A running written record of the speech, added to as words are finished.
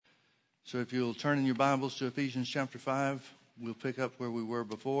So if you'll turn in your Bibles to Ephesians chapter 5, we'll pick up where we were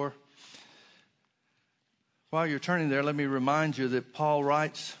before. While you're turning there, let me remind you that Paul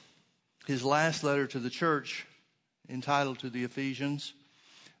writes his last letter to the church entitled to the Ephesians.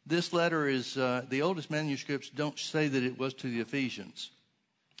 This letter is, the oldest manuscripts don't say that it was to the Ephesians.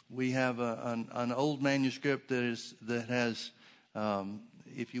 We have an old manuscript that has,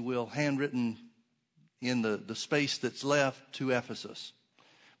 if you will, handwritten in the space that's left to Ephesus.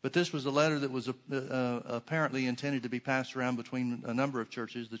 But this was a letter that was apparently intended to be passed around between a number of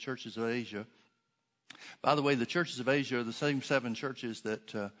churches, the churches of Asia. By the way, the churches of Asia are the same 7 churches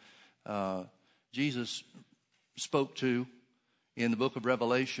that Jesus spoke to in the book of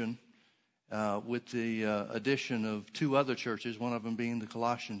Revelation, with the addition of 2 other churches, one of them being the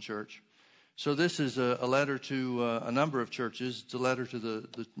Colossian church. So this is a letter to a number of churches. It's a letter to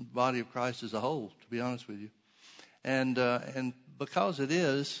the body of Christ as a whole, to be honest with you. And because it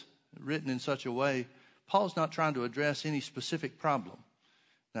is written in such a way, Paul's not trying to address any specific problem.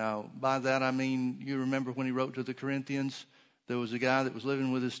 Now, by that I mean, you remember when he wrote to the Corinthians, there was a guy that was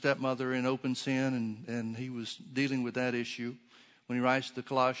living with his stepmother in open sin, and he was dealing with that issue. When he writes to the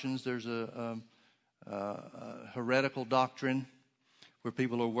Colossians, there's a heretical doctrine where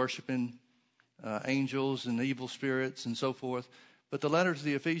people are worshiping angels and evil spirits and so forth. But the letter to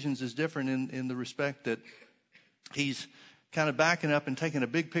the Ephesians is different in the respect that he's kind of backing up and taking a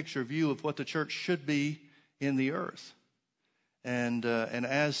big picture view of what the church should be in the earth. And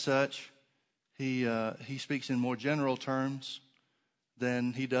as such, he speaks in more general terms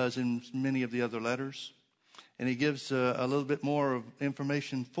than he does in many of the other letters. And he gives a little bit more of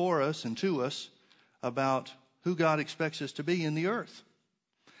information for us and to us about who God expects us to be in the earth.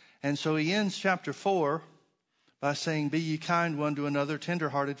 And so he ends chapter 4 by saying, "Be ye kind one to another,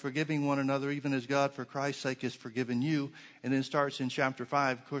 tenderhearted, forgiving one another, even as God for Christ's sake has forgiven you." And then starts in chapter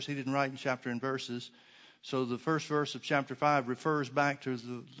 5. Of course, he didn't write in chapter and verses. So the first verse of chapter 5 refers back to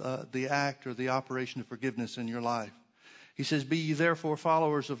the act or the operation of forgiveness in your life. He says, "Be ye therefore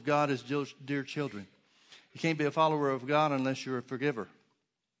followers of God as dear children." You can't be a follower of God unless you're a forgiver.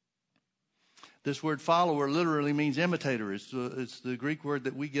 This word follower literally means imitator. It's the Greek word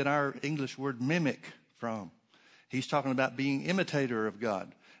that we get our English word mimic from. He's talking about being imitator of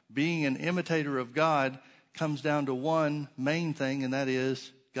God. Being an imitator of God comes down to one main thing, and that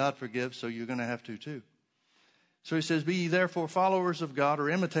is God forgives, so you're going to have to too. So he says, "Be ye therefore followers of God," or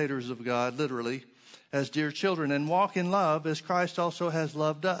imitators of God, literally, "as dear children, and walk in love as Christ also has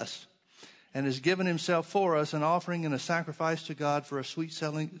loved us, and has given himself for us, an offering and a sacrifice to God for a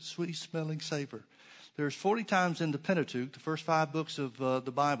sweet-smelling savor." There's 40 times in the Pentateuch, the first 5 books of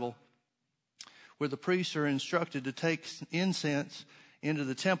the Bible, where the priests are instructed to take incense into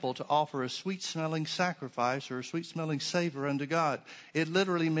the temple to offer a sweet-smelling sacrifice or a sweet-smelling savor unto God. It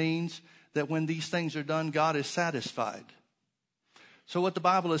literally means that when these things are done, God is satisfied. So what the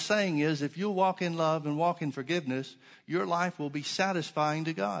Bible is saying is, if you'll walk in love and walk in forgiveness, your life will be satisfying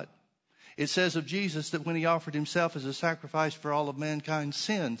to God. It says of Jesus that when he offered himself as a sacrifice for all of mankind's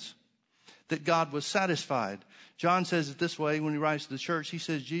sins, that God was satisfied. John says it this way when he writes to the church. He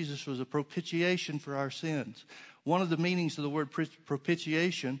says Jesus was a propitiation for our sins. One of the meanings of the word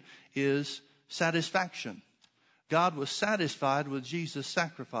propitiation is satisfaction. God was satisfied with Jesus'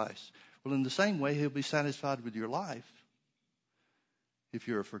 sacrifice. Well, in the same way, he'll be satisfied with your life if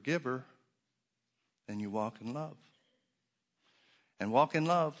you're a forgiver and you walk in love. And walk in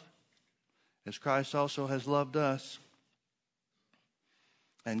love as Christ also has loved us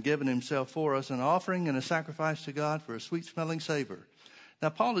and given himself for us, an offering and a sacrifice to God for a sweet-smelling savor. Now,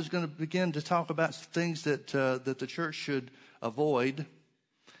 Paul is going to begin to talk about things that the church should avoid.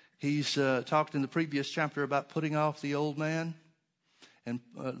 He's talked in the previous chapter about putting off the old man and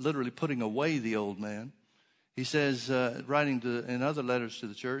literally putting away the old man. He says, writing in other letters to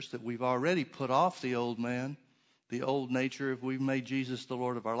the church, that we've already put off the old man, the old nature, if we've made Jesus the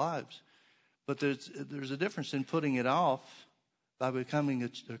Lord of our lives. But there's a difference in putting it off by becoming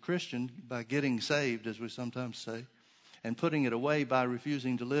a Christian, by getting saved, as we sometimes say, and putting it away by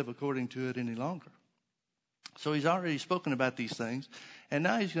refusing to live according to it any longer. So he's already spoken about these things, and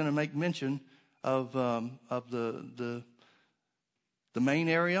now he's going to make mention of the main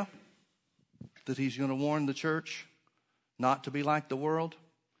area that he's going to warn the church not to be like the world,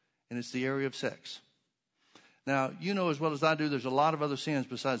 and it's the area of sex. Now, you know as well as I do, there's a lot of other sins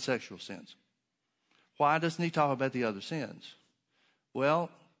besides sexual sins. Why doesn't he talk about the other sins? Well,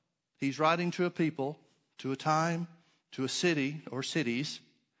 he's writing to a people, to a time, to a city or cities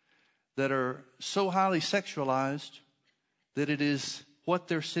that are so highly sexualized that it is what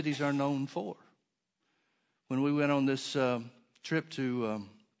their cities are known for. When we went on this trip to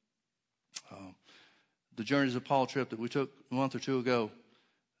The Journeys of Paul trip that we took a month or two ago,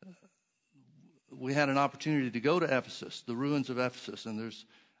 we had an opportunity to go to Ephesus, the ruins of Ephesus. And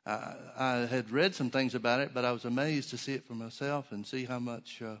I had read some things about it, but I was amazed to see it for myself and see how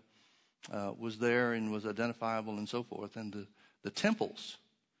much was there and was identifiable and so forth. And the temples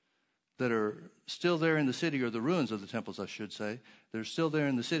that are still there in the city, or the ruins of the temples, I should say, they're still there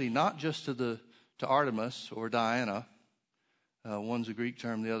in the city, not just to Artemis or Diana. One's a Greek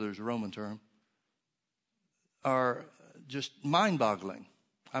term, the other is a Roman term, are just mind-boggling.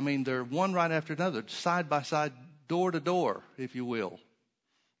 I mean, they're one right after another, side by side, door to door, if you will,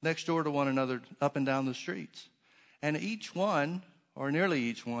 next door to one another, up and down the streets. And each one, or nearly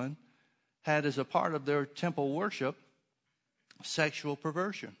each one, had as a part of their temple worship sexual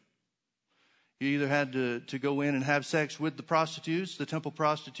perversion. You either had to go in and have sex with the prostitutes, the temple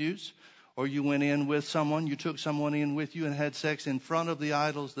prostitutes, or you went in with someone, you took someone in with you and had sex in front of the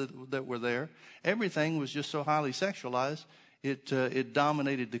idols that were there. Everything was just so highly sexualized, it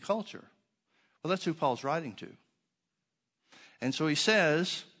dominated the culture. Well, that's who Paul's writing to. And so he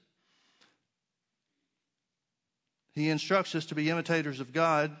says, he instructs us to be imitators of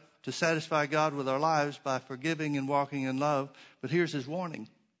God, to satisfy God with our lives by forgiving and walking in love. But here's his warning.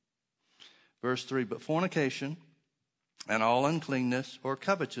 Verse 3, but fornication and all uncleanness or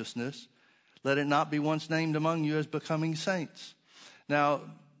covetousness, let it not be once named among you as becoming saints. Now,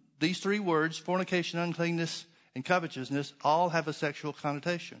 these three words, fornication, uncleanness, and covetousness, all have a sexual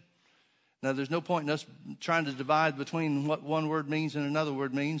connotation. Now, there's no point in us trying to divide between what one word means and another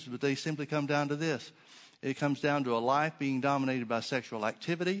word means, but they simply come down to this. It comes down to a life being dominated by sexual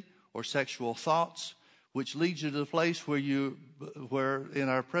activity or sexual thoughts, which leads you to the place where in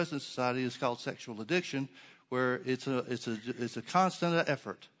our present society is called sexual addiction, where it's a constant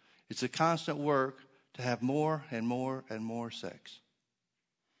effort. It's a constant work to have more and more and more sex.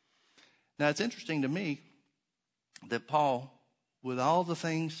 Now, it's interesting to me that Paul, with all the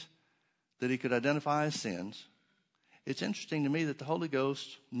things that he could identify as sins, it's interesting to me that the Holy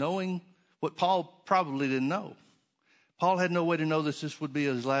Ghost, knowing what Paul probably didn't know. Paul had no way to know that this would be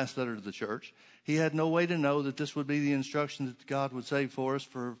his last letter to the church. He had no way to know that this would be the instruction that God would save for us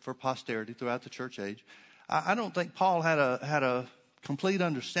for posterity throughout the church age. I don't think Paul had a complete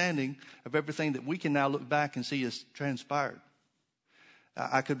understanding of everything that we can now look back and see has transpired.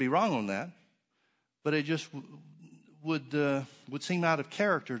 I could be wrong on that, but it just would seem out of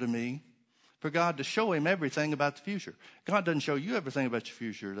character to me for God to show him everything about the future. God doesn't show you everything about your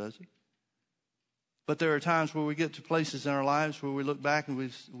future, does he? But there are times where we get to places in our lives where we look back and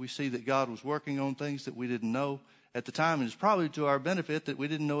we see that God was working on things that we didn't know at the time. And it's probably to our benefit that we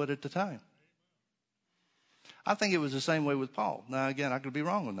didn't know it at the time. I think it was the same way with Paul. Now, again, I could be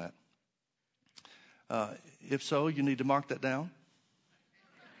wrong on that. If so, you need to mark that down.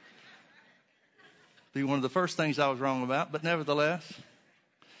 Be one of the first things I was wrong about, but nevertheless.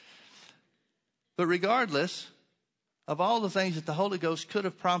 But regardless of all the things that the Holy Ghost could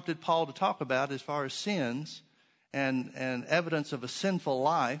have prompted Paul to talk about as far as sins and evidence of a sinful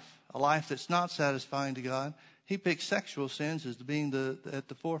life, a life that's not satisfying to God, he picked sexual sins as being at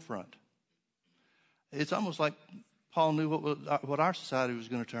the forefront. It's almost like Paul knew what our society was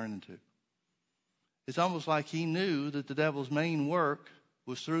going to turn into. It's almost like he knew that the devil's main work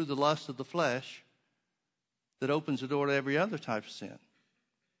was through the lust of the flesh that opens the door to every other type of sin.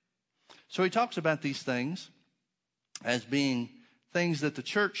 So he talks about these things as being things that the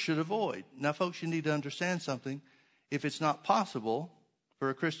church should avoid. Now, folks, you need to understand something. If it's not possible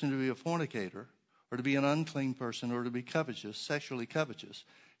for a Christian to be a fornicator or to be an unclean person or to be covetous, sexually covetous,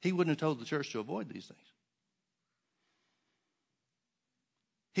 he wouldn't have told the church to avoid these things.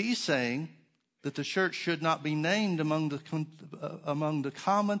 He's saying that the church should not be named among the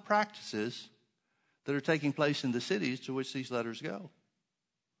common practices that are taking place in the cities to which these letters go.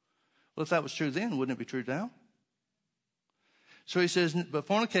 Well, if that was true then, wouldn't it be true now? So he says, but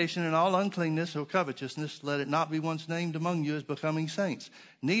fornication and all uncleanness or covetousness, let it not be once named among you as becoming saints.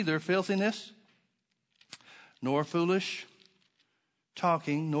 Neither filthiness, nor foolish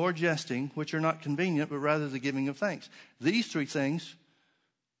talking, nor jesting, which are not convenient, but rather the giving of thanks. These three things,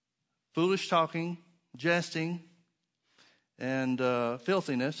 foolish talking, jesting, and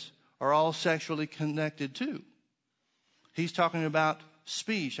filthiness, are all sexually connected too. He's talking about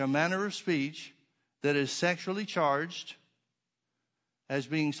speech, a manner of speech that is sexually charged as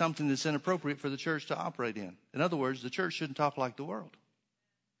being something that's inappropriate for the church to operate in. In other words, the church shouldn't talk like the world.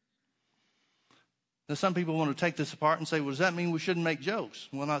 Now, some people want to take this apart and say, well, does that mean we shouldn't make jokes?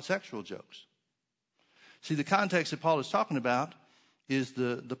 Well, not sexual jokes. See, the context that Paul is talking about is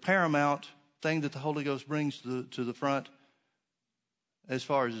the paramount thing that the Holy Ghost brings to the front as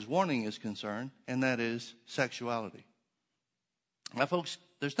far as his warning is concerned, and that is sexuality. Now, folks,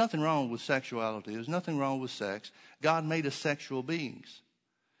 there's nothing wrong with sexuality. There's nothing wrong with sex. God made us sexual beings.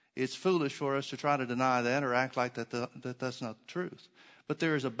 It's foolish for us to try to deny that or act like that's not the truth. But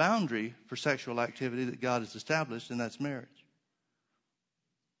there is a boundary for sexual activity that God has established, and that's marriage.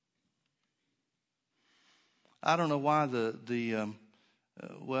 I don't know why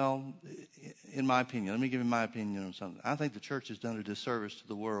well, in my opinion, let me give you my opinion on something. I think the church has done a disservice to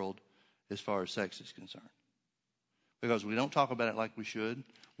the world as far as sex is concerned. Because we don't talk about it like we should.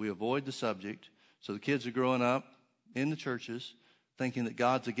 We avoid the subject. So the kids are growing up in the churches thinking that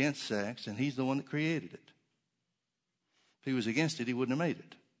God's against sex, and he's the one that created it. If he was against it, he wouldn't have made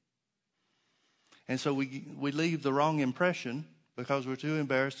it. And so we leave the wrong impression because we're too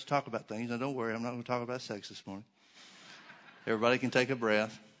embarrassed to talk about things. Now, don't worry, I'm not going to talk about sex this morning. Everybody can take a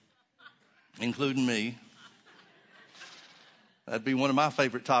breath, including me. That'd be one of my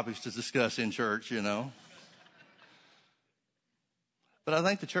favorite topics to discuss in church, you know. But I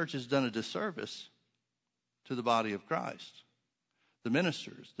think the church has done a disservice to the body of Christ. The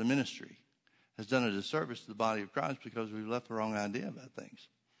ministry has done a disservice to the body of Christ because we've left the wrong idea about things.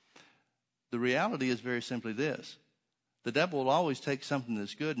 The reality is very simply this. The devil will always take something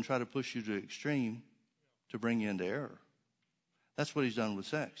that's good and try to push you to extreme to bring you into error. That's what he's done with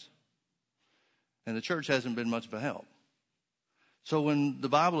sex. And the church hasn't been much of a help. So when the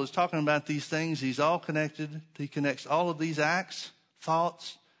Bible is talking about these things, he's all connected. He connects all of these acts,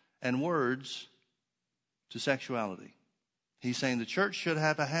 thoughts, and words to sexuality. He's saying the church should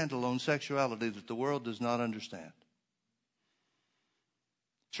have a handle on sexuality that the world does not understand.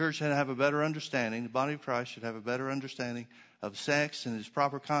 Church should have a better understanding. The body of Christ should have a better understanding of sex in its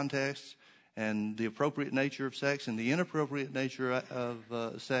proper context and the appropriate nature of sex and the inappropriate nature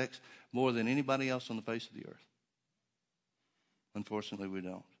of sex more than anybody else on the face of the earth. Unfortunately, we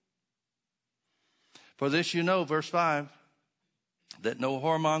don't. For this you know, verse 5, that no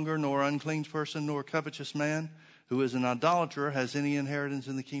whoremonger, nor unclean person, nor covetous man who is an idolater has any inheritance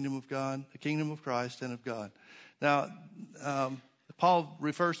in the kingdom of God, the kingdom of Christ and of God. Now, Paul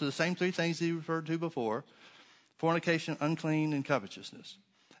refers to the same three things he referred to before: fornication, unclean, and covetousness.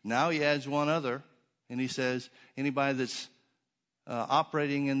 Now he adds one other, and he says anybody that's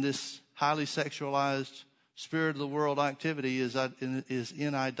operating in this highly sexualized spirit of the world activity is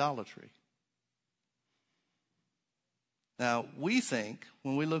in idolatry. Now, we think,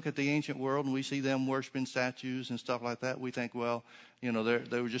 when we look at the ancient world and we see them worshiping statues and stuff like that, we think, well, you know,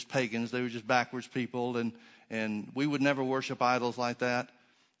 they were just pagans. They were just backwards people. And we would never worship idols like that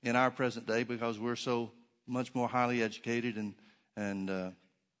in our present day because we're so much more highly educated and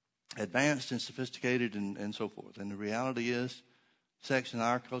advanced and sophisticated and so forth. And the reality is, sex in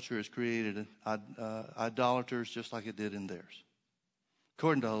our culture has created idolaters just like it did in theirs,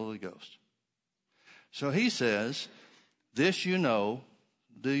 according to the Holy Ghost. So he says, this you know,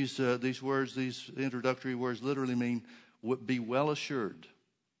 these words, these introductory words literally mean be well assured.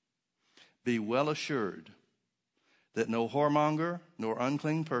 Be well assured that no whoremonger, nor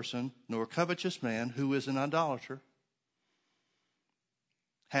unclean person, nor covetous man who is an idolater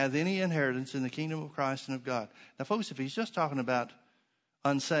hath any inheritance in the kingdom of Christ and of God. Now, folks, if he's just talking about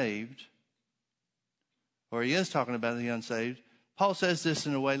unsaved, or he is talking about the unsaved, Paul says this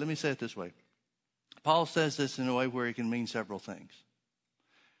in a way, let me say it this way. Paul says this in a way where he can mean several things.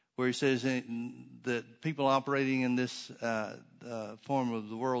 Where he says that people operating in this form of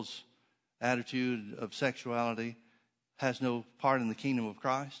the world's attitude of sexuality has no part in the kingdom of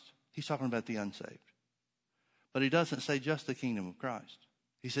Christ. He's talking about the unsaved. But he doesn't say just the kingdom of Christ.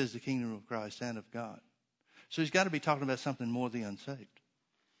 He says the kingdom of Christ and of God. So he's got to be talking about something more than the unsaved.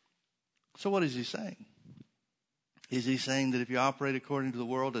 So what is he saying? Is he saying that if you operate according to the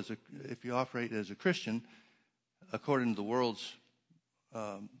world, if you operate as a Christian, according to the world's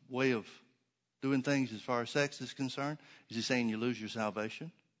way of doing things as far as sex is concerned, is he saying you lose your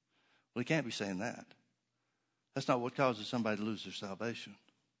salvation? Well, he can't be saying that. That's not what causes somebody to lose their salvation.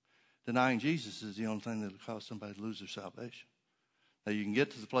 Denying Jesus is the only thing that will cause somebody to lose their salvation. Now, you can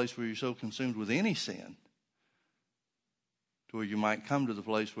get to the place where you're so consumed with any sin to where you might come to the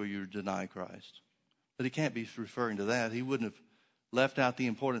place where you deny Christ. But he can't be referring to that. He wouldn't have left out the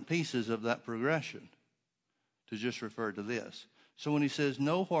important pieces of that progression to just refer to this. So when he says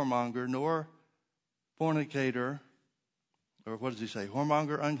no whoremonger, nor fornicator, or what does he say?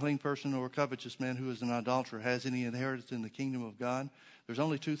 Whoremonger, unclean person, or covetous man who is an idolater has any inheritance in the kingdom of God. There's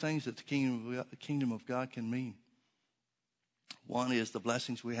only two things that the kingdom of God can mean. One is the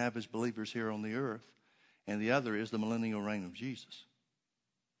blessings we have as believers here on the earth, and the other is the millennial reign of Jesus.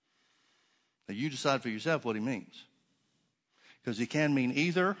 Now, you decide for yourself what he means. Because he can mean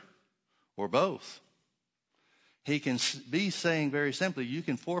either or both. He can be saying very simply, you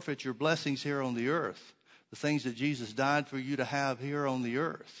can forfeit your blessings here on the earth, the things that Jesus died for you to have here on the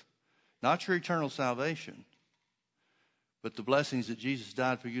earth. Not your eternal salvation, but the blessings that Jesus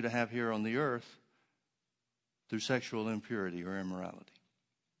died for you to have here on the earth through sexual impurity or immorality.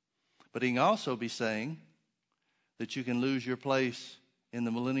 But he can also be saying that you can lose your place in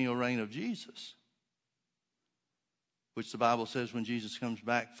the millennial reign of Jesus, which the Bible says when Jesus comes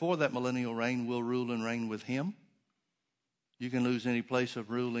back for that millennial reign, we'll rule and reign with him. You can lose any place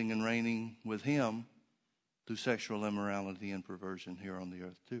of ruling and reigning with him through sexual immorality and perversion here on the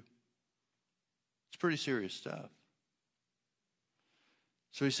earth too. It's pretty serious stuff.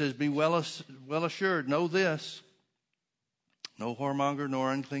 So he says, be well assured, know this, no whoremonger,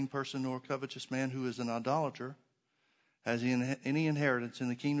 nor unclean person, nor covetous man who is an idolater has any inheritance in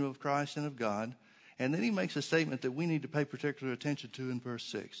the kingdom of Christ and of God. And then he makes a statement that we need to pay particular attention to in verse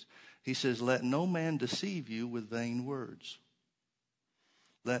 6. He says, let no man deceive you with vain words.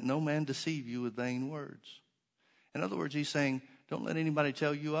 Let no man deceive you with vain words. In other words, he's saying, don't let anybody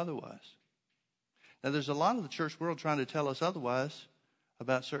tell you otherwise. Now, there's a lot of the church world trying to tell us otherwise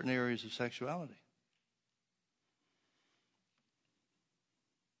about certain areas of sexuality.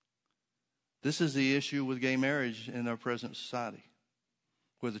 This is the issue with gay marriage in our present society,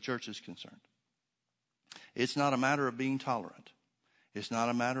 where the church is concerned. It's not a matter of being tolerant. It's not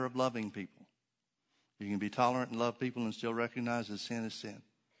a matter of loving people. You can be tolerant and love people and still recognize that sin is sin.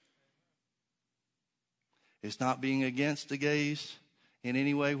 It's not being against the gays in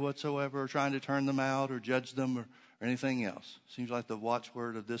any way whatsoever, or trying to turn them out or judge them or anything else. Seems like the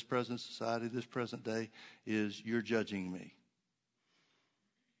watchword of this present society, this present day, is you're judging me.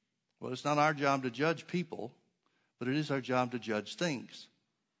 Well, it's not our job to judge people, but it is our job to judge things.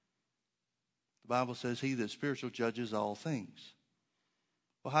 The Bible says he that spiritual judges all things.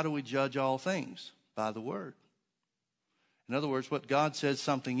 Well, how do we judge all things? By the word. In other words, what God says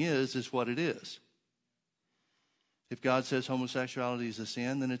something is what it is. If God says homosexuality is a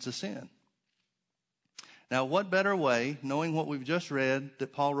sin, then it's a sin. Now, what better way, knowing what we've just read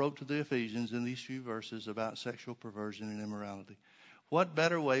that Paul wrote to the Ephesians in these few verses about sexual perversion and immorality, what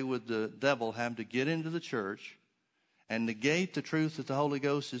better way would the devil have to get into the church and negate the truth that the Holy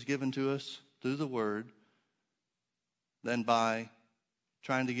Ghost has given to us through the Word than by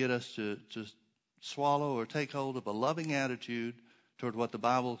trying to get us to swallow or take hold of a loving attitude toward what the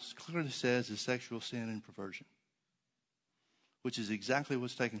Bible clearly says is sexual sin and perversion, which is exactly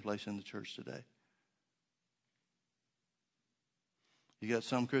what's taking place in the church today. You got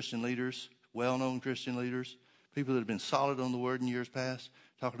some Christian leaders, well-known Christian leaders, people that have been solid on the word in years past,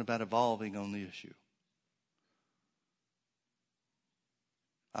 talking about evolving on the issue.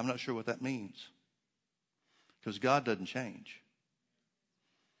 I'm not sure what that means, because God doesn't change.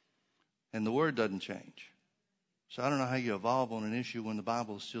 And the word doesn't change. So I don't know how you evolve on an issue when the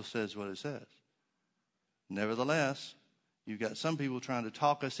Bible still says what it says. Nevertheless, you've got some people trying to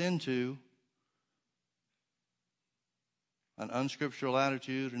talk us into an unscriptural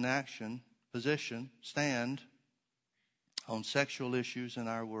attitude and action, position, stand on sexual issues in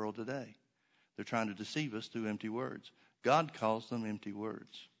our world today. They're trying to deceive us through empty words. God calls them empty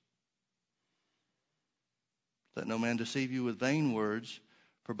words. Let no man deceive you with vain words,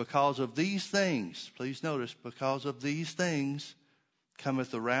 for because of these things, please notice, because of these things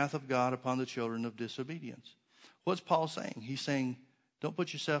cometh the wrath of God upon the children of disobedience. What's Paul saying? He's saying, don't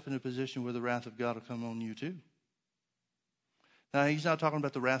put yourself in a position where the wrath of God will come on you too. Now, he's not talking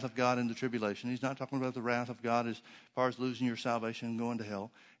about the wrath of God in the tribulation. He's not talking about the wrath of God as far as losing your salvation and going to hell.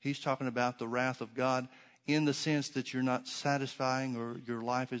 He's talking about the wrath of God in the sense that you're not satisfying or your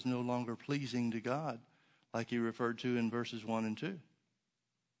life is no longer pleasing to God, like he referred to in verses 1 and 2.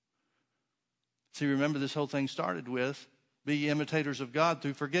 See, remember this whole thing started with, be imitators of God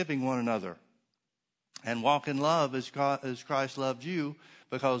through forgiving one another. And walk in love as Christ loved you,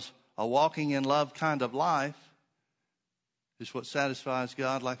 because a walking in love kind of life is what satisfies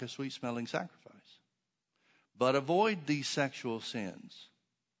God like a sweet-smelling sacrifice. But avoid these sexual sins.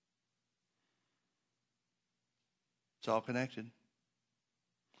 It's all connected.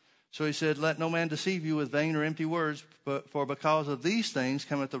 So he said, let no man deceive you with vain or empty words, for because of these things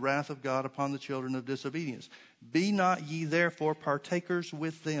cometh the wrath of God upon the children of disobedience. Be not ye therefore partakers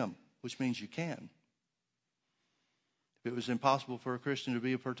with them, which means you can. If it was impossible for a Christian to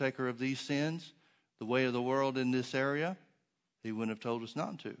be a partaker of these sins, the way of the world in this area, he wouldn't have told us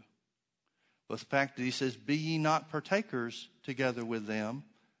not to. But the fact that he says, be ye not partakers together with them,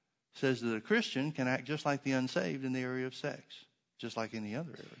 says that a Christian can act just like the unsaved in the area of sex, just like any other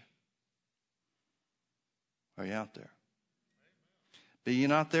area. Are you out there? Be ye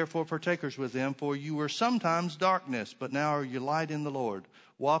not therefore partakers with them, for you were sometimes darkness, but now are you light in the Lord.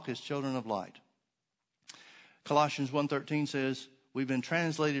 Walk as children of light. Colossians 1:13 says, we've been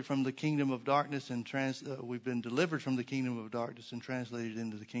translated from the kingdom of darkness and we've been delivered from the kingdom of darkness and translated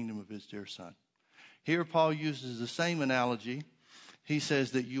into the kingdom of his dear Son. Here Paul uses the same analogy. He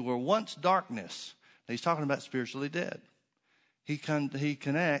says that you were once darkness. Now, he's talking about spiritually dead. He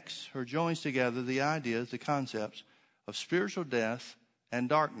connects or joins together the ideas, the concepts of spiritual death and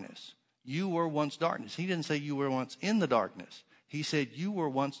darkness. You were once darkness. He didn't say you were once in the darkness. He said you were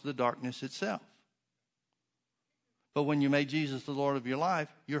once the darkness itself. But when you made Jesus the Lord of your life,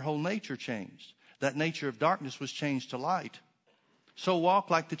 your whole nature changed. That nature of darkness was changed to light. So walk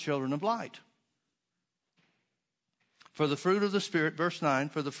like the children of light. For the fruit of the Spirit, verse 9,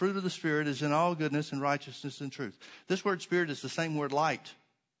 for the fruit of the Spirit is in all goodness and righteousness and truth. This word Spirit is the same word light.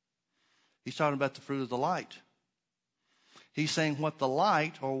 He's talking about the fruit of the light. He's saying what the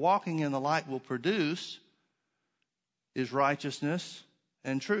light or walking in the light will produce is righteousness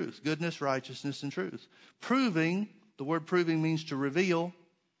and truth. Goodness, righteousness, and truth. Proving, the word proving means to reveal.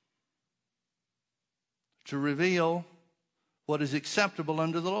 To reveal what is acceptable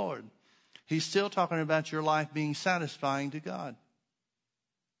unto the Lord. He's still talking about your life being satisfying to God.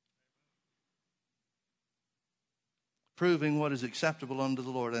 Proving what is acceptable unto the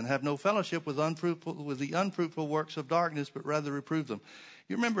Lord, and have no fellowship with the unfruitful works of darkness, but rather reprove them.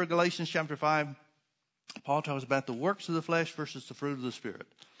 You remember Galatians chapter 5? Paul talks about the works of the flesh versus the fruit of the Spirit.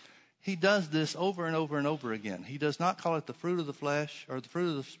 He does this over and over and over again. He does not call it the fruit of the flesh or the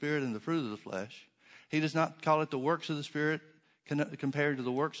fruit of the Spirit and the fruit of the flesh. He does not call it the works of the Spirit compared to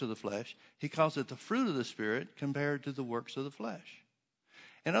the works of the flesh. He calls it the fruit of the Spirit compared to the works of the flesh.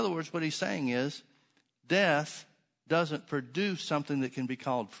 In other words, what he's saying is death doesn't produce something that can be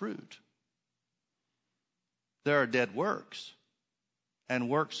called fruit. There are dead works and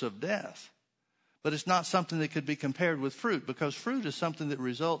works of death. But it's not something that could be compared with fruit, because fruit is something that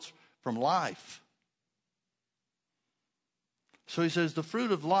results from life. So he says the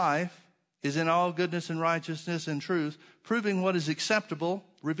fruit of life is in all goodness and righteousness and truth, proving what is acceptable,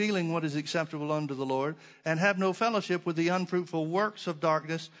 revealing what is acceptable unto the Lord, and have no fellowship with the unfruitful works of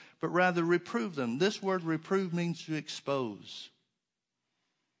darkness, but rather reprove them. This word reprove means to expose.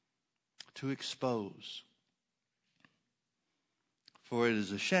 To expose. For it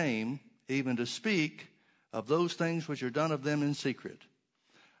is a shame even to speak of those things which are done of them in secret.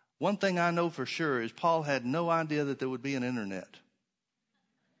 One thing I know for sure is Paul had no idea that there would be an internet.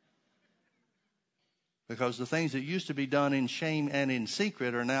 Because the things that used to be done in shame and in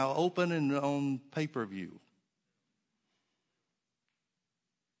secret are now open and on pay-per-view.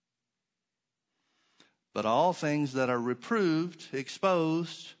 But all things that are reproved,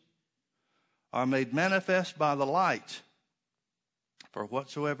 exposed, are made manifest by the light. For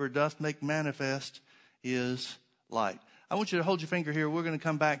whatsoever doth make manifest is light. I want you to hold your finger here. We're going to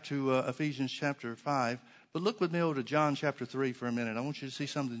come back to Ephesians chapter 5. But look with me over to John chapter 3 for a minute. I want you to see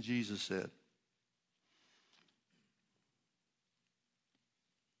something Jesus said.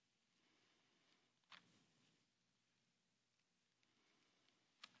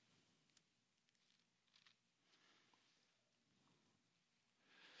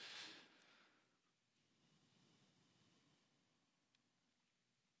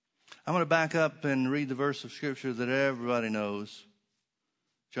 I'm going to back up and read the verse of Scripture that everybody knows.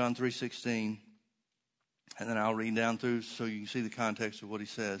 John 3:16. And then I'll read down through so you can see the context of what he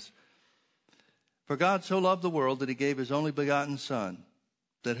says. For God so loved the world that he gave his only begotten Son,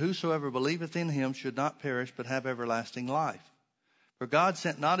 that whosoever believeth in him should not perish but have everlasting life. For God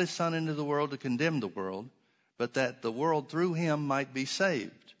sent not his Son into the world to condemn the world, but that the world through him might be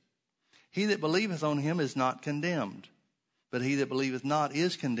saved. He that believeth on him is not condemned. But he that believeth not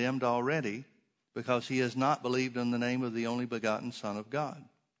is condemned already, because he has not believed in the name of the only begotten Son of God.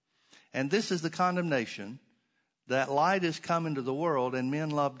 And this is the condemnation, that light is come into the world, and men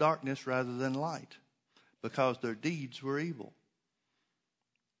love darkness rather than light, because their deeds were evil.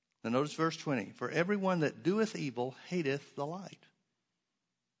 Now notice verse 20. For everyone that doeth evil hateth the light,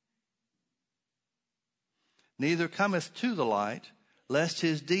 neither cometh to the light, lest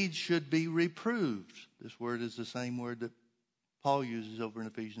his deeds should be reproved. This word is the same word that Paul uses over in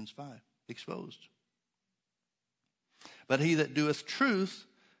Ephesians 5, exposed. But he that doeth truth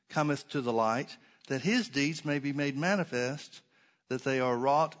cometh to the light, that his deeds may be made manifest, that they are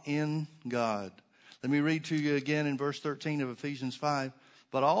wrought in God. Let me read to you again in verse 13 of Ephesians 5.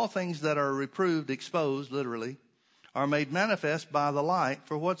 But all things that are reproved, exposed, literally, are made manifest by the light,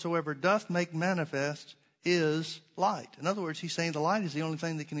 for whatsoever doth make manifest is light. In other words, he's saying the light is the only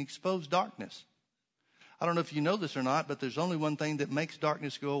thing that can expose darkness. I don't know if you know this or not, but there's only one thing that makes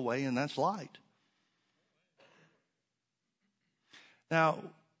darkness go away, and that's light. Now,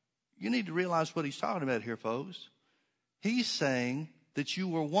 you need to realize what he's talking about here, folks. He's saying that you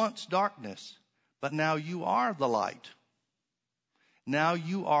were once darkness, but now you are the light. Now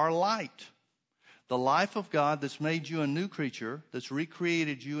you are light. The life of God that's made you a new creature, that's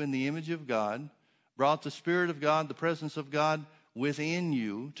recreated you in the image of God, brought the Spirit of God, the presence of God within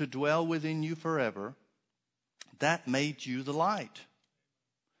you to dwell within you forever, that made you the light.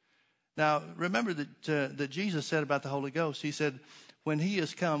 Now, remember that Jesus said about the Holy Ghost, he said, when he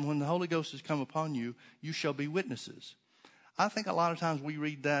has come, when the Holy Ghost has come upon you, you shall be witnesses. I think a lot of times we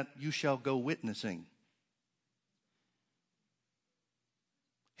read that, you shall go witnessing.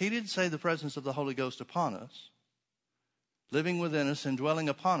 He didn't say the presence of the Holy Ghost upon us, living within us and dwelling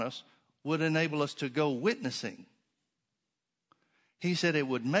upon us, would enable us to go witnessing. He said it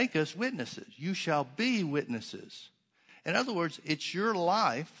would make us witnesses. You shall be witnesses. In other words, it's your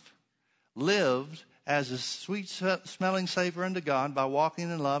life lived as a sweet smelling savor unto God by walking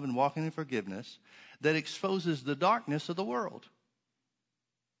in love and walking in forgiveness that exposes the darkness of the world.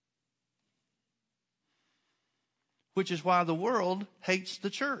 Which is why the world hates the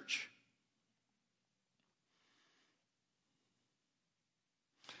church.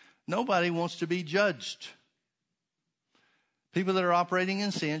 Nobody wants to be judged. People that are operating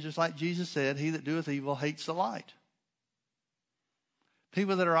in sin, just like Jesus said, he that doeth evil hates the light.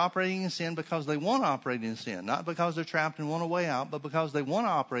 People that are operating in sin because they want to operate in sin, not because they're trapped and want a way out, but because they want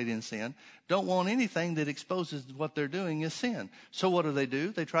to operate in sin, don't want anything that exposes what they're doing as sin. So what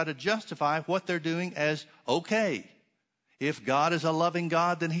do? They try to justify what they're doing as okay. If God is a loving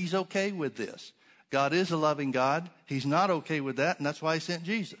God, then he's okay with this. God is a loving God. He's not okay with that, and that's why he sent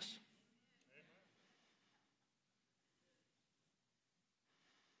Jesus.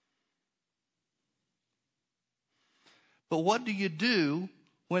 But what do you do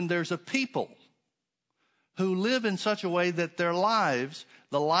when there's a people who live in such a way that their lives,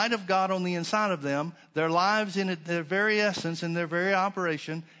 the light of God on the inside of them, their lives in their very essence, in their very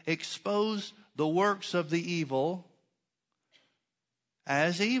operation, expose the works of the evil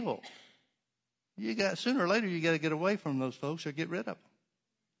as evil? Sooner or later, you got to get away from those folks or get rid of them.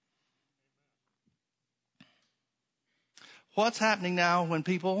 What's happening now when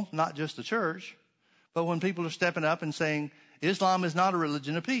people, not just the church, but when people are stepping up and saying, Islam is not a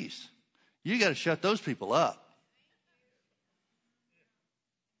religion of peace, you got to shut those people up.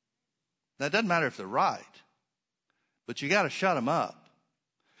 Now, it doesn't matter if they're right, but you got to shut them up.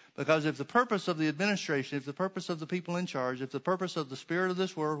 Because if the purpose of the administration, if the purpose of the people in charge, if the purpose of the spirit of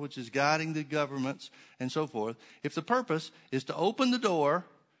this world, which is guiding the governments and so forth, if the purpose is to open the door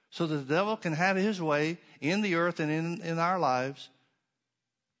so that the devil can have his way in the earth and in our lives,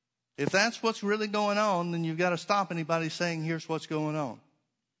 if that's what's really going on, then you've got to stop anybody saying, here's what's going on.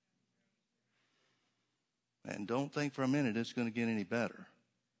 And don't think for a minute it's going to get any better.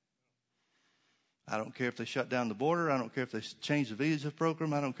 I don't care if they shut down the border. I don't care if they change the visa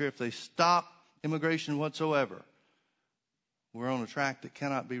program. I don't care if they stop immigration whatsoever. We're on a track that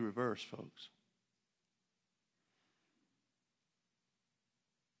cannot be reversed, folks.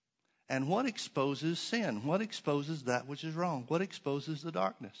 And what exposes sin? What exposes that which is wrong? What exposes the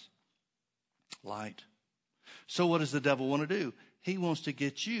darkness? Light. So what does the devil want to do? He wants to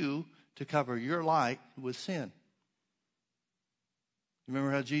get you to cover your light with sin.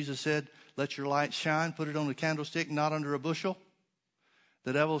 Remember how Jesus said, let your light shine, put it on a candlestick, not under a bushel?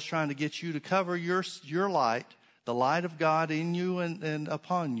 The devil's trying to get you to cover your light, the light of God in you and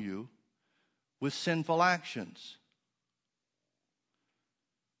upon you, with sinful actions.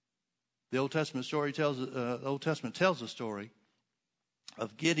 The Old Testament tells a story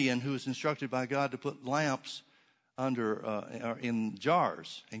of Gideon, who was instructed by God to put lamps in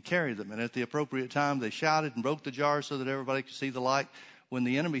jars and carry them. And at the appropriate time, they shouted and broke the jars so that everybody could see the light. When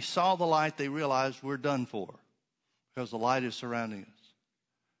the enemy saw the light, they realized we're done for because the light is surrounding us.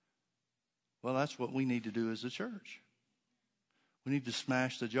 Well, that's what we need to do as a church. We need to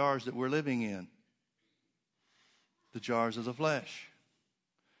smash the jars that we're living in, the jars of the flesh.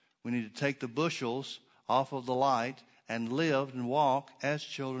 We need to take the bushels off of the light and live and walk as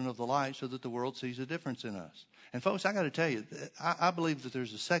children of the light so that the world sees a difference in us. And folks, I got to tell you, I believe that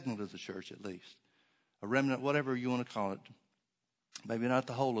there's a segment of the church at least, a remnant, whatever you want to call it. Maybe not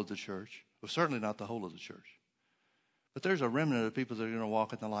the whole of the church. Well, certainly not the whole of the church. But there's a remnant of people that are going to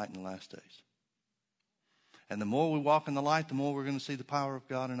walk in the light in the last days. And the more we walk in the light, the more we're going to see the power of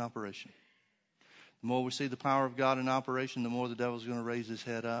God in operation. The more we see the power of God in operation, the more the devil's going to raise his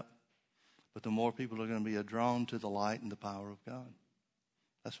head up. But the more people are going to be drawn to the light and the power of God.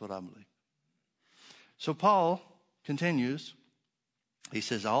 That's what I believe. So Paul continues. He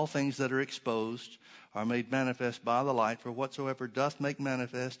says, all things that are exposed are made manifest by the light, for whatsoever doth make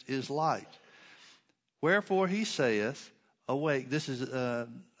manifest is light. Wherefore he saith, awake. This is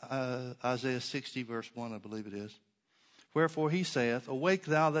Isaiah 60, verse 1, I believe it is. Wherefore he saith, awake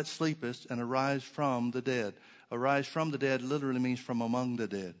thou that sleepest, and arise from the dead. Arise from the dead literally means from among the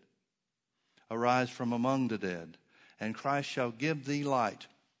dead. Arise from among the dead, and Christ shall give thee light.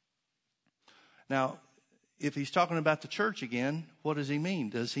 Now, if he's talking about the church again, what does he mean?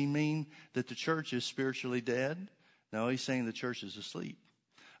 Does he mean that the church is spiritually dead? No, he's saying the church is asleep.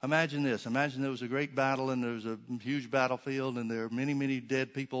 Imagine this. Imagine there was a great battle and there was a huge battlefield and there are many, many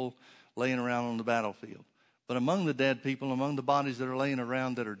dead people laying around on the battlefield. But among the dead people, among the bodies that are laying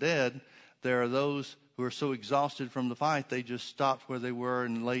around that are dead, there are those who are so exhausted from the fight, they just stopped where they were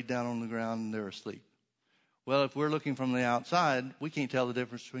and laid down on the ground and they're asleep. Well, if we're looking from the outside, we can't tell the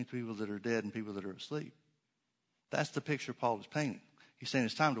difference between people that are dead and people that are asleep. That's the picture Paul is painting. He's saying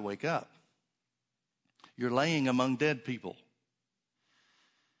it's time to wake up. You're laying among dead people.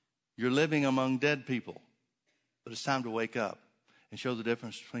 You're living among dead people. But it's time to wake up and show the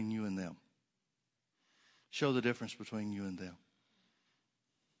difference between you and them. Show the difference between you and them.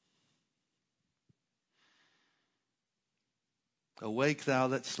 Awake thou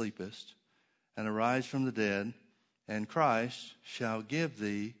that sleepest, and arise from the dead, and Christ shall give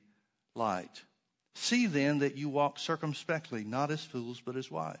thee light. See then that you walk circumspectly, not as fools, but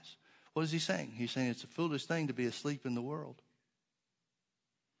as wise. What is he saying? He's saying it's a foolish thing to be asleep in the world.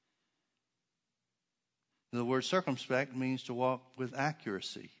 The word circumspect means to walk with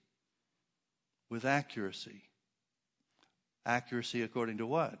accuracy. With accuracy. Accuracy according to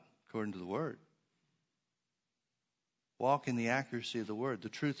what? According to the Word. Walk in the accuracy of the Word, the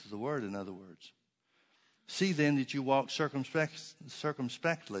truth of the Word, in other words. See then that you walk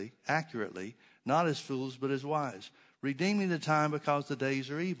circumspectly, accurately, not as fools, but as wise, redeeming the time because the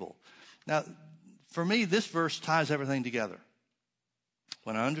days are evil. Now, for me, this verse ties everything together.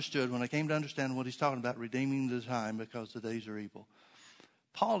 When I came to understand what he's talking about, redeeming the time because the days are evil,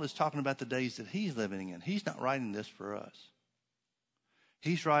 Paul is talking about the days that he's living in. He's not writing this for us.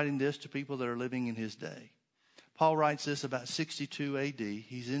 He's writing this to people that are living in his day. Paul writes this about 62 AD.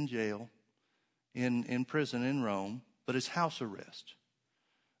 He's in jail, in prison in Rome, but it's house arrest.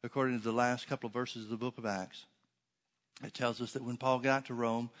 According to the last couple of verses of the book of Acts, it tells us that when Paul got to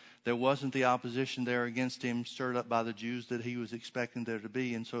Rome, there wasn't the opposition there against him stirred up by the Jews that he was expecting there to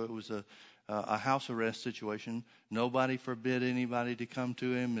be. And so it was a house arrest situation. Nobody forbid anybody to come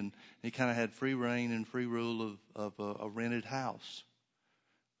to him. And he kind of had free reign and free rule of a rented house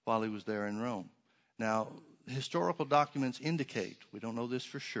while he was there in Rome. Now, historical documents indicate, we don't know this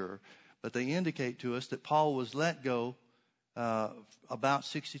for sure, but they indicate to us that Paul was let go about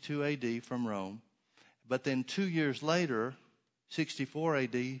 62 AD from Rome. But then 2 years later, 64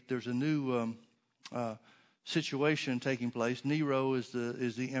 AD, there's a new situation taking place. Nero is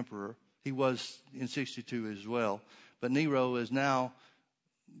the emperor. He was in 62 as well. But Nero is now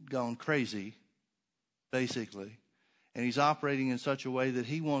gone crazy, basically. And he's operating in such a way that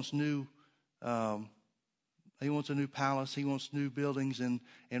he wants a new palace. He wants new buildings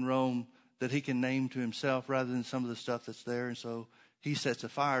in Rome that he can name to himself rather than some of the stuff that's there. And so he sets a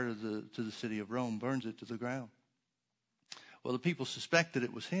fire to the city of Rome, burns it to the ground. Well, the people suspect that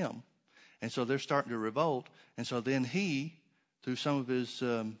it was him, and so they're starting to revolt. And so then he, through some of his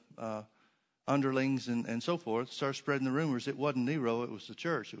underlings and so forth, starts spreading the rumors. It wasn't Nero, it was the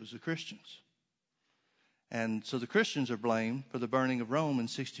church, it was the Christians. And so the Christians are blamed for the burning of Rome in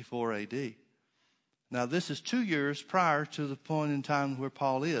 64 AD. Now, this is 2 years prior to the point in time where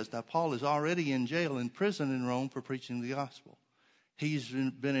Paul is. Now, Paul is already in jail, in prison in Rome for preaching the gospel. He's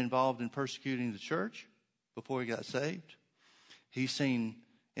been involved in persecuting the church before he got saved. He's seen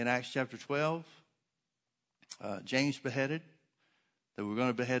in Acts chapter 12, James beheaded. They were going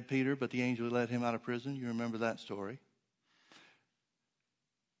to behead Peter, but the angel let him out of prison. You remember that story.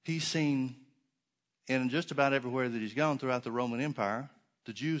 He's seen in just about everywhere that he's gone throughout the Roman Empire,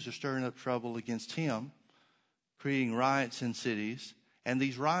 the Jews are stirring up trouble against him, creating riots in cities, and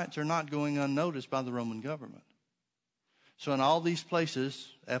these riots are not going unnoticed by the Roman government. So in all these places,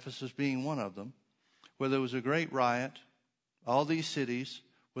 Ephesus being one of them, where there was a great riot, all these cities,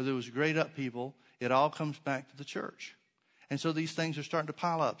 where there was great upheaval, it all comes back to the church. And so these things are starting to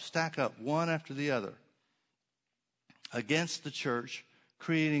pile up, stack up, one after the other, against the church,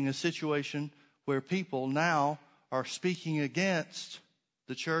 creating a situation where people now are speaking against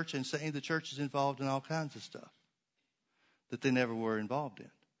the church and saying the church is involved in all kinds of stuff that they never were involved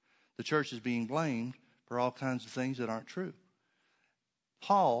in. The church is being blamed for all kinds of things that aren't true.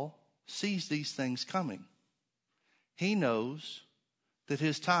 Paul sees these things coming. He knows that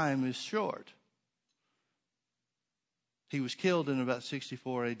his time is short. He was killed in about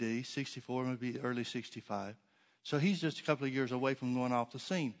 64 AD, 64, maybe early 65. So he's just a couple of years away from going off the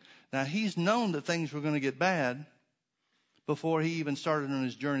scene. Now, he's known that things were going to get bad before he even started on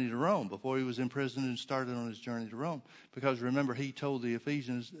his journey to Rome, before he was imprisoned and started on his journey to Rome. Because remember, he told the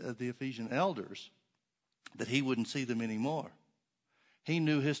Ephesian elders that he wouldn't see them anymore. He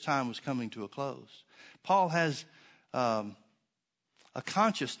knew his time was coming to a close. Paul has a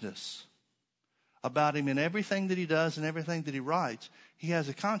consciousness about him in everything that he does and everything that he writes. He has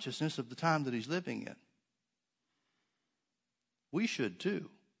a consciousness of the time that he's living in. We should too.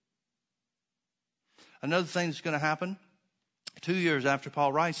 Another thing that's going to happen, 2 years after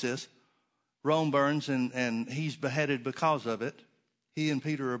Paul writes this, Rome burns and he's beheaded because of it. He and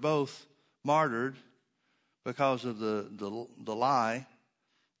Peter are both martyred because of the lie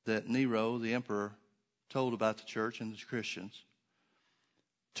that Nero, the emperor, told about the church and the Christians.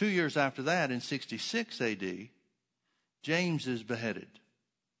 2 years after that, in 66 AD, James is beheaded,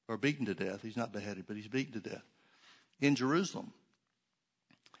 or beaten to death. He's not beheaded, but he's beaten to death in Jerusalem.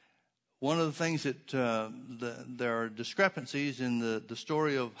 One of the things that there are discrepancies in the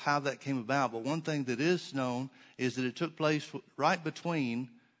story of how that came about, but one thing that is known is that it took place right between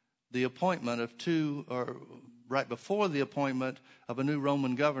the appointment of right before the appointment of a new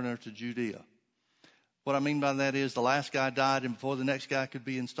Roman governor to Judea. What I mean by that is the last guy died, and before the next guy could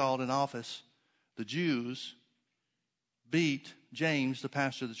be installed in office, the Jews beat James, the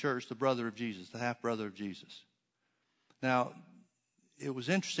pastor of the church, the brother of Jesus, the half-brother of Jesus. Now, it was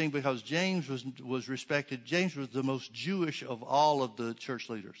interesting because James was respected. James was the most Jewish of all of the church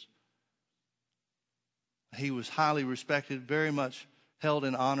leaders. He was highly respected, very much held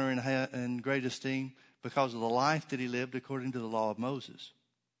in honor and great esteem because of the life that he lived according to the law of Moses.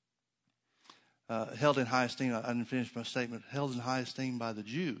 Held in high esteem, I didn't finish my statement, held in high esteem by the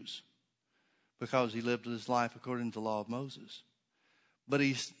Jews because he lived his life according to the law of Moses. But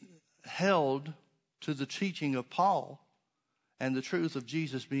he's held to the teaching of Paul and the truth of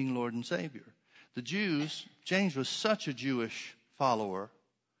Jesus being Lord and Savior. The Jews, James was such a Jewish follower.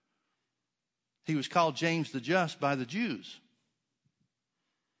 He was called James the Just by the Jews.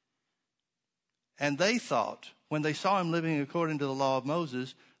 And they thought, when they saw him living according to the law of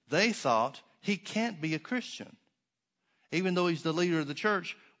Moses, they thought, he can't be a Christian. Even though he's the leader of the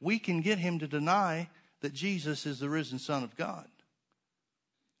church, we can get him to deny that Jesus is the risen Son of God.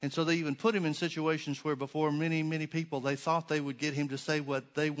 And so they even put him in situations where before many, many people, they thought they would get him to say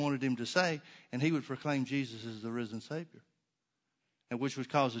what they wanted him to say, and he would proclaim Jesus as the risen Savior, and which would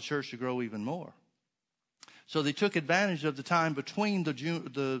cause the church to grow even more. So they took advantage of the time between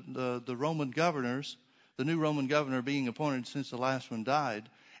the Roman governors, the new Roman governor being appointed since the last one died,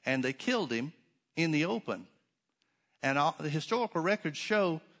 and they killed him in the open. And the historical records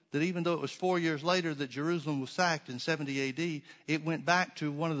show that even though it was 4 years later that Jerusalem was sacked in 70 AD, it went back to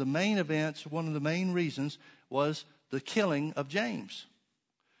one of the main events, one of the main reasons was the killing of James.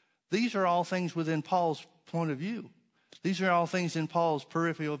 These are all things within Paul's point of view. These are all things in Paul's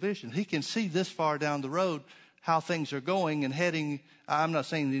peripheral vision. He can see this far down the road how things are going and heading. I'm not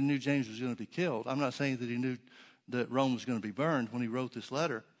saying that he knew James was going to be killed. I'm not saying that he knew that Rome was going to be burned when he wrote this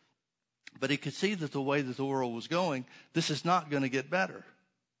letter. But he could see that the way that the world was going, this is not going to get better.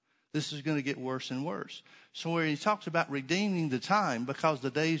 This is going to get worse and worse. So when he talks about redeeming the time because the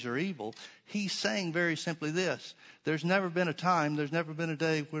days are evil, he's saying very simply this. There's never been a time, there's never been a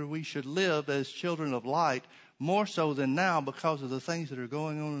day where we should live as children of light more so than now because of the things that are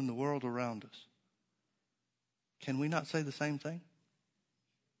going on in the world around us. Can we not say the same thing?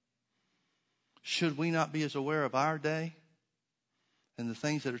 Should we not be as aware of our day and the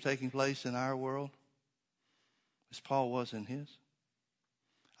things that are taking place in our world as Paul was in his?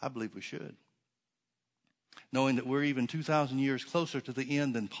 I believe we should. Knowing that we're even 2,000 years closer to the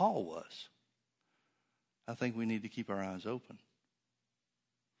end than Paul was, I think we need to keep our eyes open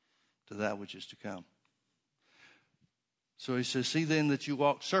to that which is to come. So he says, see then that you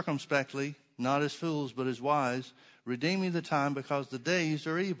walk circumspectly, not as fools, but as wise, redeeming the time because the days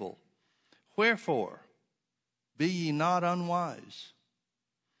are evil. Wherefore, be ye not unwise,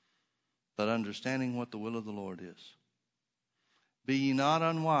 but understanding what the will of the Lord is. Be ye not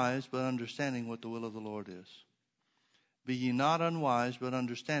unwise, but understanding what the will of the Lord is. Be ye not unwise, but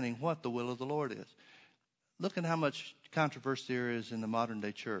understanding what the will of the Lord is. Look at how much controversy there is in the modern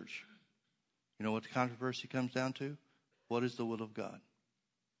day church. You know what the controversy comes down to? What is the will of God?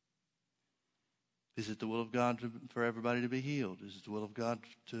 Is it the will of God for everybody to be healed? Is it the will of God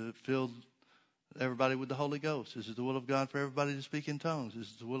to fill everybody with the Holy Ghost. This is the will of God for everybody to speak in tongues. This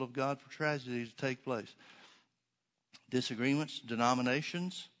is the will of God for tragedy to take place. Disagreements,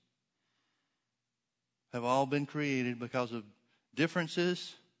 denominations have all been created because of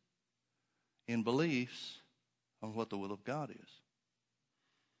differences in beliefs on what the will of God is.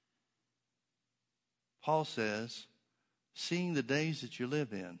 Paul says, seeing the days that you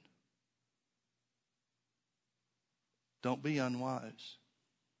live in, don't be unwise.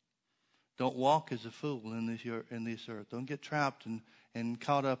 Don't walk as a fool in this earth. Don't get trapped and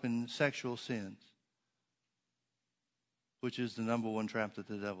caught up in sexual sins, which is the number one trap that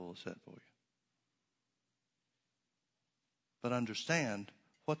the devil will set for you. But understand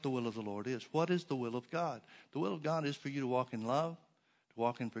what the will of the Lord is. What is the will of God? The will of God is for you to walk in love, to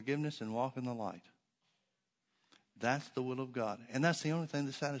walk in forgiveness, and walk in the light. That's the will of God. And that's the only thing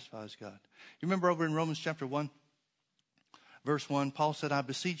that satisfies God. You remember over in Romans chapter 1, verse 1, Paul said, I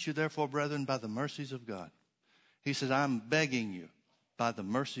beseech you therefore, brethren, by the mercies of God. He says, I'm begging you by the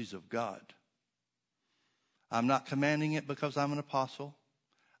mercies of God. I'm not commanding it because I'm an apostle.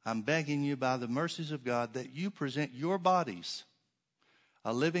 I'm begging you by the mercies of God that you present your bodies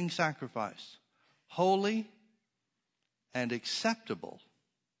a living sacrifice, holy and acceptable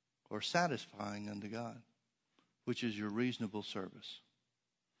or satisfying unto God, which is your reasonable service.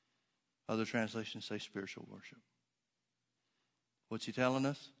 Other translations say spiritual worship. What's he telling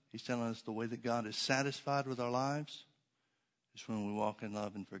us? He's telling us the way that God is satisfied with our lives is when we walk in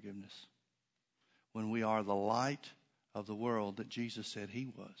love and forgiveness. When we are the light of the world that Jesus said he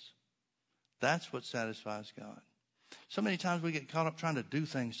was. That's what satisfies God. So many times we get caught up trying to do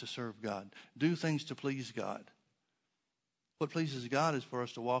things to serve God, do things to please God. What pleases God is for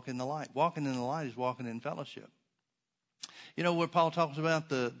us to walk in the light. Walking in the light is walking in fellowship. You know, where Paul talks about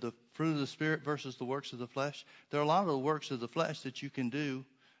the fruit of the Spirit versus the works of the flesh, there are a lot of the works of the flesh that you can do,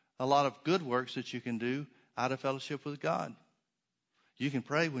 a lot of good works that you can do out of fellowship with God. You can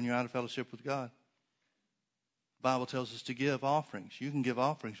pray when you're out of fellowship with God. The Bible tells us to give offerings. You can give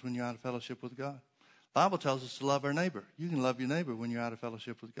offerings when you're out of fellowship with God. The Bible tells us to love our neighbor. You can love your neighbor when you're out of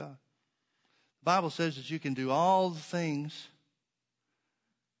fellowship with God. The Bible says that you can do all the things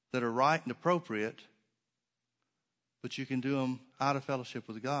that are right and appropriate, but you can do them out of fellowship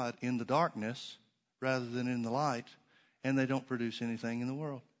with God in the darkness rather than in the light, and they don't produce anything in the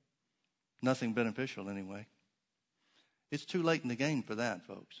world. Nothing beneficial anyway. It's too late in the game for that,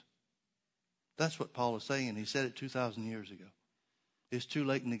 folks. That's what Paul is saying. He said it 2,000 years ago. It's too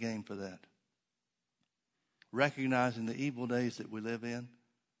late in the game for that. Recognizing the evil days that we live in,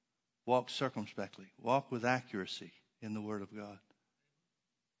 walk circumspectly. Walk with accuracy in the Word of God.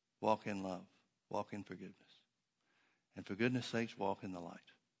 Walk in love. Walk in forgiveness. And for goodness sakes, walk in the light.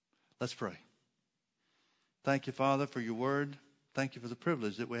 Let's pray. Thank you, Father, for your word. Thank you for the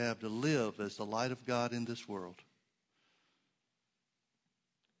privilege that we have to live as the light of God in this world.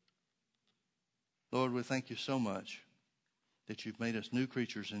 Lord, we thank you so much that you've made us new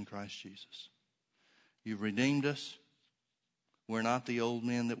creatures in Christ Jesus. You've redeemed us. We're not the old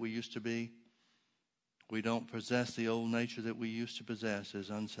men that we used to be. We don't possess the old nature that we used to possess as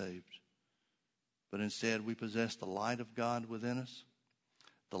unsaved. But instead, we possess the light of God within us,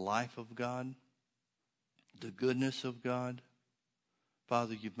 the life of God, the goodness of God.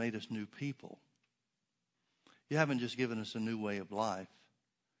 Father, you've made us new people. You haven't just given us a new way of life.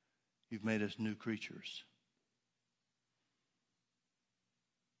 You've made us new creatures.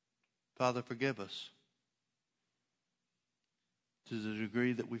 Father, forgive us to the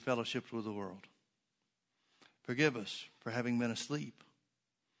degree that we fellowshiped with the world. Forgive us for having been asleep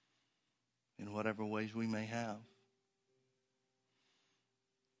in whatever ways we may have.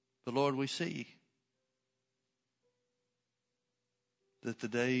 But Lord, we see that the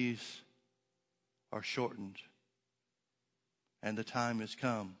days are shortened and the time has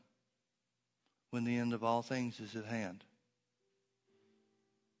come when the end of all things is at hand.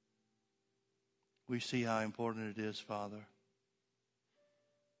 We see how important it is, Father,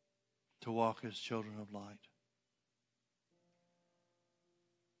 to walk as children of light.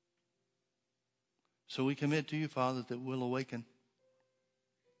 So we commit to you, Father, that we'll awaken.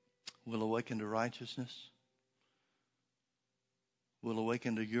 We'll awaken to righteousness. We'll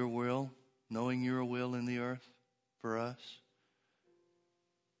awaken to your will, knowing your will in the earth for us.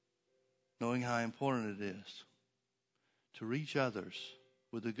 Knowing how important it is to reach others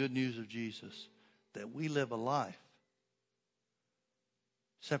with the good news of Jesus, that we live a life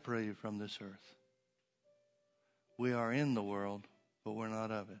separated from this earth. We are in the world, but we're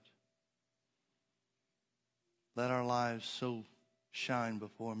not of it. Let our lives so shine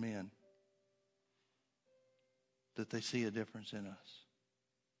before men that they see a difference in us.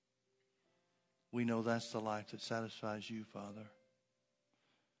 We know that's the life that satisfies you, Father.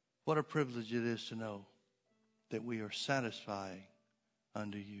 What a privilege it is to know that we are satisfying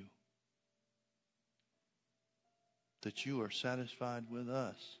unto you. That you are satisfied with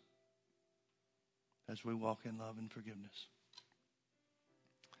us as we walk in love and forgiveness.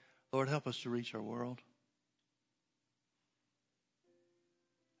 Lord, help us to reach our world.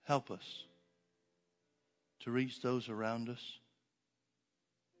 Help us to reach those around us.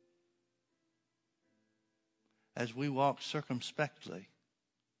 As we walk circumspectly,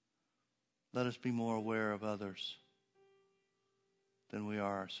 let us be more aware of others than we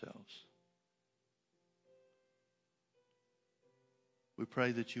are ourselves. We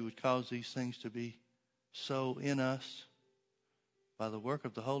pray that you would cause these things to be so in us by the work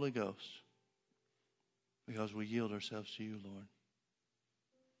of the Holy Ghost, because we yield ourselves to you, Lord.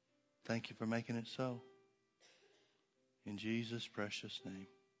 Thank you for making it so. In Jesus' precious name,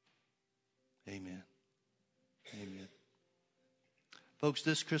 amen. Amen. Folks,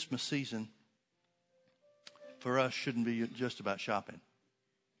 this Christmas season for us shouldn't be just about shopping.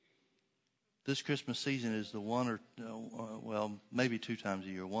 This Christmas season is the maybe 2 times a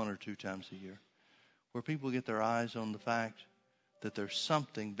year, 1 or 2 times a year, where people get their eyes on the fact that there's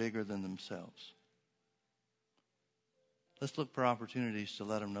something bigger than themselves. Let's look for opportunities to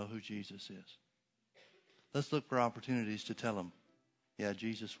let them know who Jesus is. Let's look for opportunities to tell them, yeah,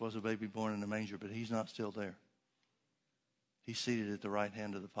 Jesus was a baby born in a manger, but he's not still there. He's seated at the right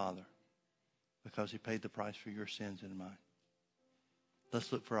hand of the Father because he paid the price for your sins and mine.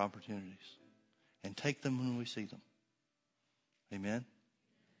 Let's look for opportunities and take them when we see them. Amen?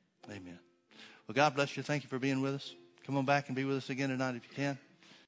 Amen. Well, God bless you. Thank you for being with us. Come on back and be with us again tonight if you can.